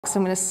So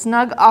I'm going to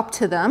snug up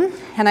to them,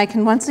 and I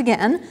can once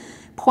again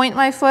point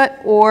my foot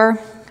or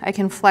I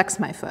can flex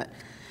my foot.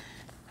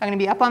 I'm going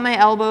to be up on my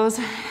elbows,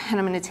 and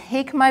I'm going to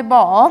take my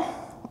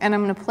ball and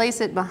I'm going to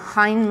place it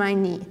behind my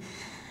knee.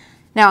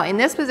 Now in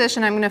this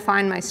position I'm going to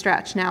find my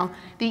stretch. Now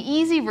the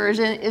easy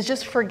version is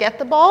just forget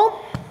the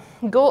ball,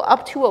 go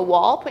up to a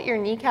wall, put your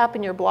kneecap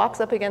and your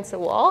blocks up against the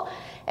wall,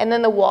 and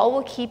then the wall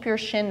will keep your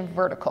shin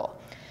vertical.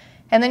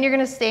 And then you're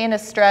going to stay in a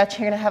stretch.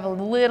 You're going to have a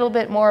little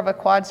bit more of a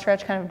quad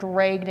stretch kind of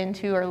dragged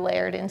into or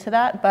layered into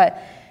that,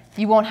 but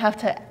you won't have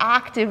to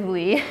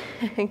actively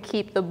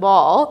keep the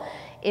ball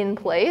in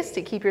place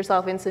to keep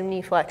yourself in some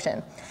knee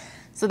flexion.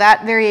 So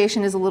that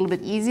variation is a little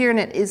bit easier, and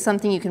it is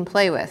something you can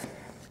play with.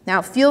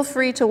 Now feel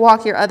free to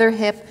walk your other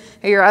hip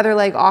or your other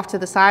leg off to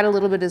the side a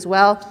little bit as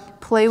well.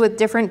 Play with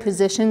different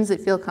positions that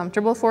feel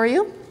comfortable for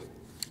you.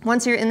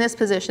 Once you're in this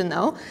position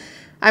though,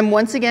 I'm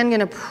once again going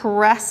to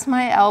press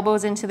my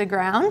elbows into the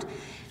ground,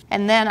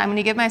 and then I'm going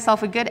to give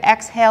myself a good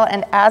exhale,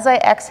 and as I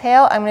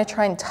exhale I'm going to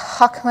try and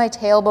tuck my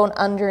tailbone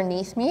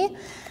underneath me,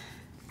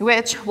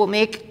 which will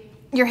make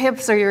your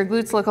hips or your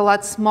glutes look a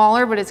lot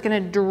smaller, but it's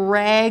going to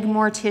drag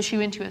more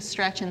tissue into a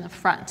stretch in the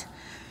front.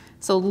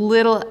 So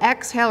little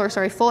exhale, or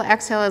sorry, full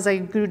exhale as I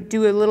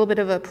do a little bit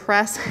of a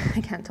press,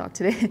 I can't talk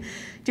today,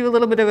 do a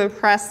little bit of a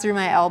press through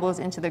my elbows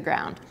into the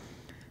ground.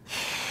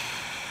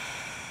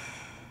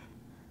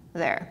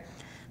 There.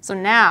 So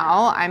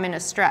now I'm in a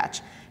stretch.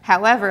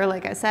 However,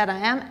 like I said, I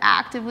am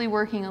actively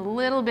working a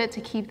little bit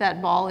to keep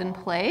that ball in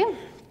play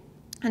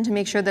and to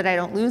make sure that I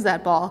don't lose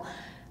that ball.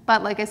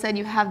 But like I said,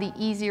 you have the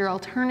easier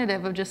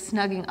alternative of just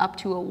snugging up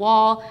to a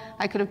wall.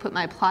 I could have put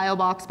my plyo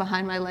box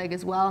behind my leg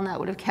as well, and that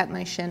would have kept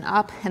my shin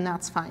up, and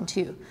that's fine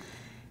too.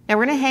 Now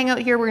we're going to hang out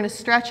here, we're going to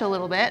stretch a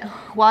little bit.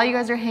 While you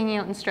guys are hanging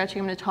out and stretching,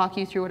 I'm going to talk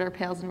you through what our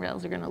pails and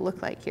rails are going to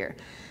look like here.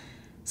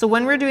 So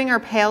when we're doing our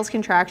pails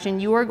contraction,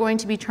 you are going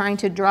to be trying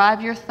to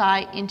drive your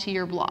thigh into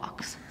your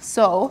blocks.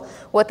 So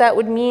what that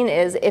would mean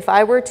is if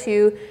I were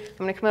to, I'm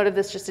going to come out of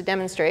this just to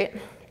demonstrate,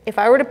 if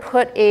I were to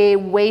put a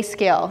weigh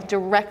scale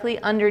directly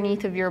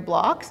underneath of your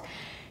blocks,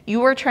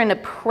 you are trying to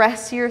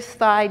press your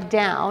thigh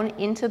down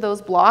into those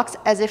blocks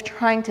as if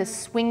trying to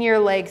swing your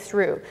leg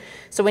through.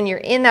 So when you're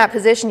in that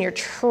position, you're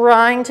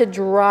trying to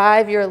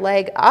drive your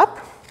leg up,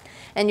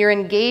 and you're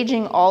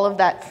engaging all of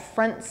that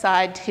front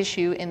side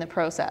tissue in the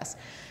process.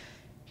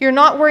 You're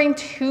not worrying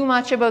too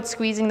much about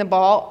squeezing the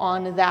ball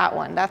on that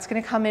one. That's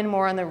going to come in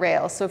more on the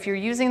rails. So if you're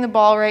using the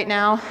ball right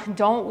now,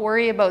 don't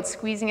worry about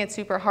squeezing it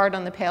super hard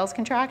on the pails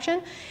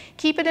contraction.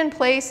 Keep it in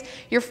place.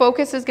 Your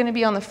focus is going to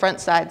be on the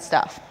front side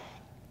stuff.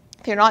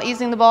 If you're not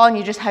using the ball and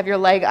you just have your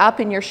leg up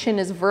and your shin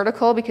is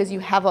vertical because you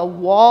have a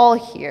wall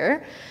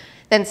here,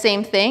 then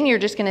same thing, you're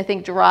just going to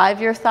think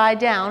drive your thigh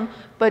down,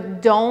 but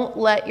don't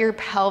let your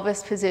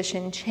pelvis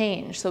position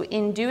change. So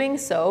in doing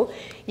so,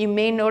 you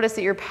may notice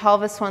that your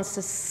pelvis wants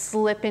to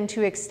slip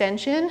into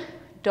extension.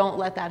 Don't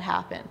let that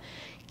happen.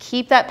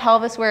 Keep that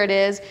pelvis where it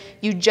is.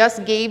 You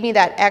just gave me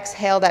that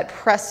exhale, that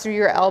press through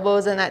your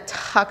elbows and that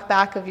tuck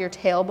back of your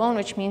tailbone,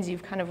 which means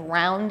you've kind of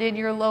rounded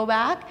your low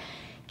back.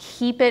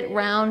 Keep it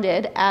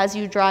rounded as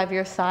you drive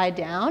your thigh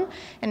down,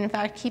 and in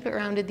fact, keep it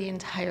rounded the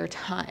entire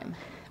time.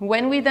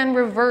 When we then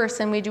reverse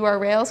and we do our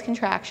rails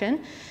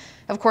contraction,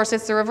 of course,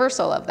 it's the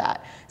reversal of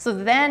that. So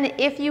then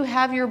if you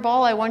have your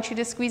ball, I want you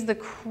to squeeze the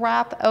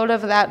crap out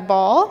of that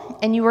ball,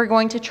 and you are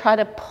going to try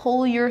to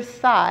pull your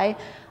thigh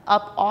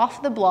up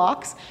off the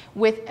blocks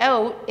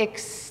without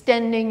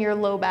extending your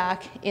low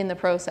back in the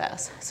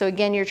process. So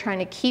again, you're trying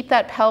to keep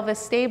that pelvis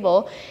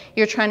stable.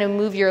 You're trying to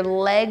move your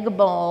leg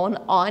bone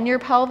on your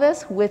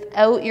pelvis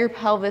without your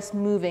pelvis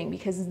moving,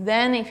 because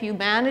then if you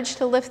manage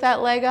to lift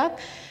that leg up,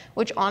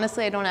 which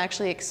honestly I don't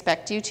actually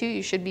expect you to,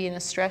 you should be in a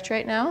stretch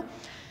right now.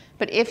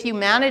 But if you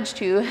manage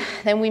to,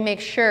 then we make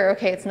sure,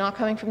 okay, it's not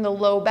coming from the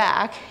low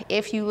back.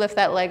 If you lift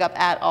that leg up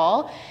at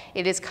all,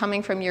 it is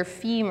coming from your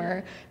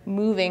femur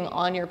moving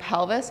on your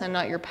pelvis and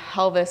not your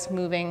pelvis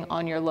moving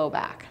on your low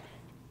back.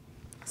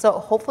 So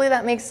hopefully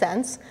that makes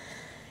sense.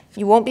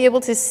 You won't be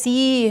able to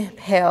see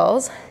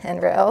pails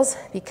and rails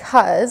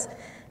because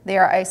they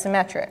are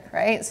isometric,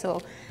 right?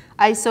 So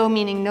iso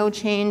meaning no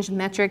change,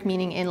 metric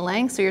meaning in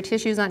length. So your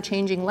tissue is not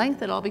changing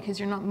length at all because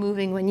you're not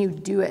moving when you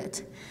do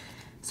it.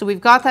 So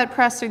we've got that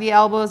press through the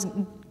elbows.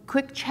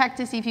 Quick check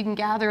to see if you can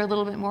gather a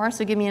little bit more.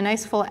 So give me a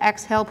nice full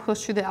exhale,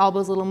 push through the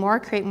elbows a little more,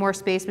 create more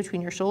space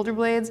between your shoulder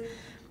blades.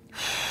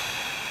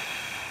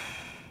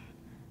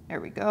 There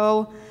we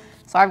go.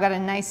 So I've got a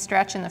nice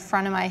stretch in the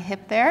front of my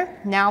hip there.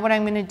 Now what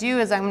I'm going to do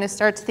is I'm going to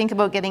start to think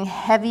about getting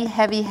heavy,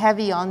 heavy,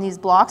 heavy on these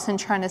blocks and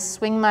trying to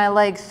swing my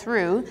leg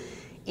through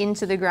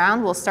into the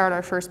ground. We'll start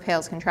our first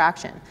pails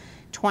contraction.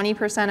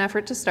 20%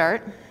 effort to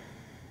start.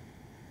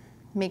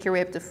 Make your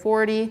way up to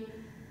 40.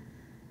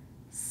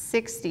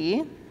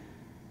 60,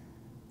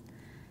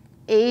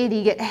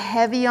 80, get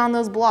heavy on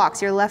those blocks.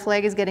 Your left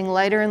leg is getting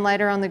lighter and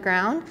lighter on the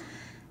ground.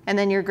 And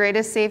then your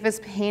greatest,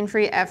 safest,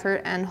 pain-free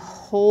effort and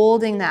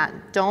holding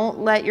that. Don't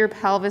let your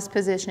pelvis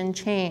position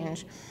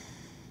change.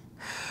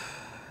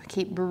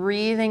 Keep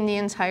breathing the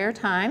entire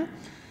time.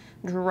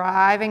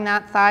 Driving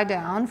that thigh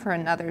down for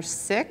another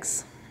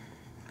 6,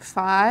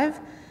 5,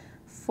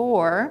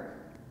 4,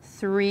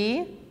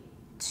 3,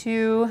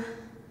 2,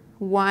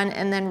 1,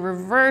 and then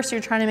reverse.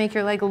 You're trying to make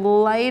your leg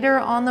lighter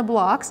on the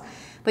blocks,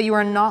 but you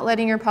are not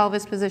letting your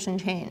pelvis position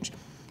change.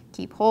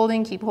 Keep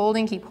holding, keep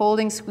holding, keep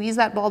holding. Squeeze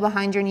that ball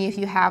behind your knee if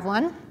you have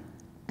one.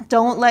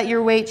 Don't let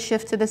your weight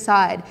shift to the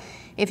side.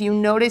 If you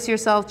notice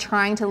yourself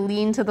trying to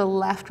lean to the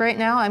left right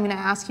now, I'm going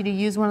to ask you to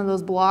use one of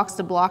those blocks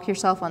to block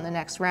yourself on the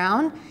next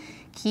round.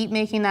 Keep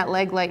making that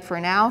leg light for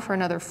now, for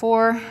another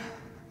 4,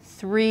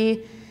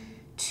 3,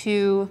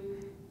 2,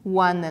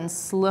 1, then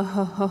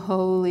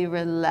slowly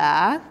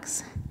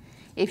relax.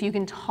 If you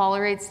can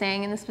tolerate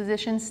staying in this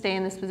position, stay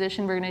in this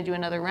position. We're going to do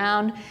another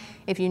round.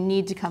 If you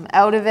need to come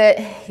out of it,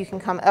 you can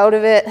come out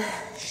of it,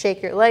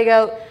 shake your leg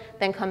out,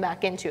 then come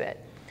back into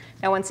it.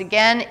 Now, once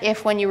again,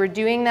 if when you were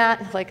doing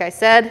that, like I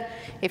said,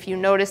 if you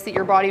noticed that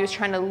your body was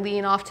trying to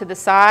lean off to the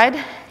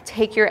side,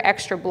 take your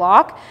extra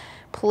block,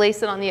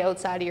 place it on the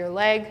outside of your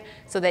leg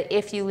so that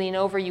if you lean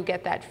over, you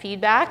get that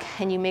feedback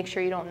and you make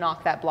sure you don't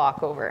knock that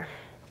block over.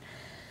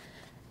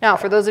 Now,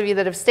 for those of you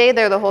that have stayed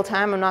there the whole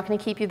time, I'm not going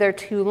to keep you there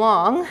too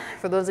long.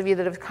 For those of you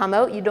that have come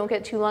out, you don't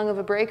get too long of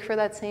a break for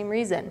that same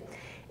reason.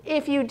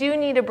 If you do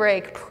need a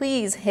break,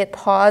 please hit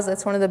pause.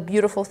 That's one of the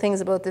beautiful things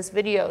about this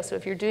video. So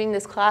if you're doing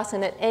this class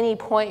and at any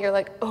point you're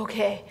like,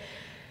 okay,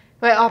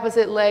 my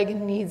opposite leg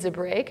needs a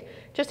break,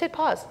 just hit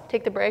pause,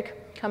 take the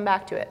break, come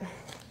back to it.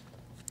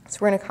 So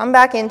we're going to come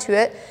back into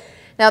it.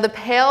 Now the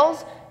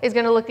pails is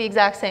going to look the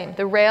exact same.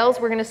 The rails,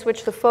 we're going to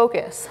switch the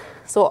focus.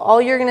 So all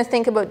you're going to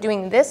think about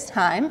doing this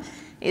time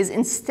is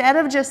instead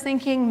of just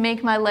thinking,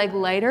 make my leg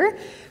lighter,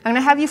 I'm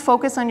gonna have you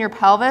focus on your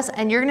pelvis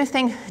and you're gonna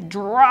think,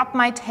 drop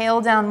my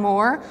tail down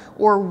more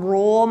or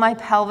roll my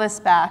pelvis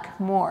back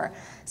more.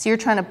 So you're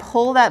trying to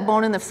pull that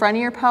bone in the front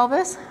of your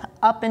pelvis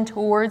up and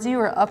towards you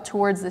or up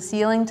towards the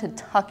ceiling to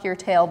tuck your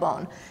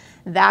tailbone.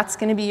 That's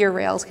gonna be your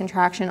rails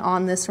contraction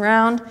on this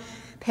round.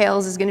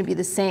 Pails is gonna be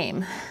the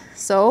same.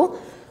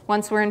 So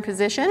once we're in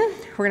position,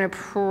 we're gonna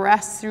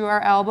press through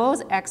our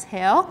elbows,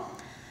 exhale.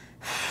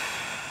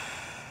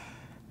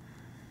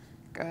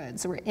 Good,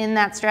 so we're in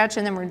that stretch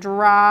and then we're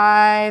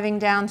driving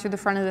down through the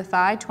front of the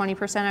thigh,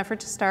 20% effort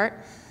to start.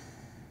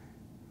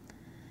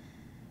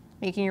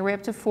 Making your way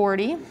up to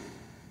 40,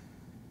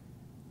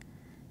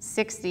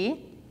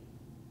 60,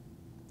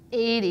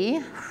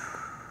 80,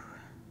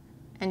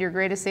 and your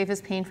greatest,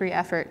 safest, pain-free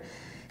effort.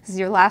 This is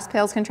your last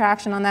pails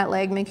contraction on that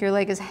leg. Make your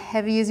leg as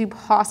heavy as you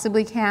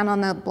possibly can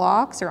on that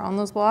blocks or on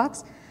those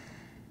blocks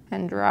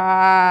and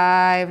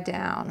drive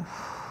down.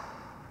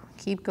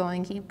 Keep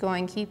going, keep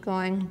going, keep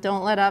going.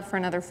 Don't let up for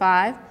another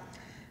 5,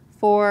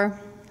 4,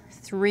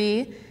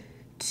 3,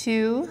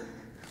 2,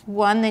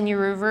 1. Then you're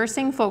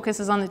reversing. Focus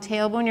is on the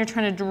tailbone. You're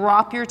trying to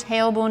drop your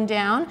tailbone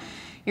down.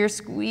 You're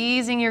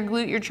squeezing your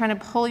glute. You're trying to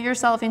pull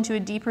yourself into a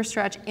deeper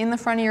stretch in the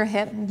front of your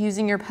hip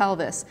using your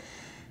pelvis.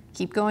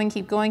 Keep going,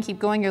 keep going, keep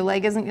going. Your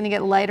leg isn't going to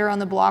get lighter on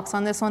the blocks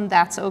on this one.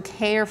 That's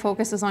okay. Your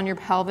focus is on your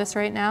pelvis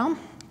right now.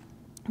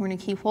 We're going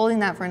to keep holding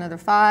that for another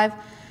 5,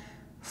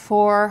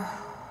 4,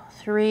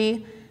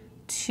 3,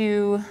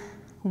 2,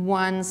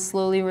 1,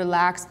 slowly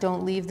relax.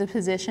 Don't leave the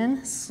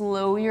position.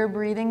 Slow your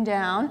breathing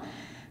down.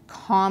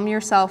 Calm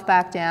yourself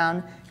back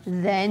down.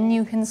 Then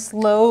you can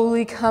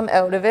slowly come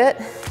out of it.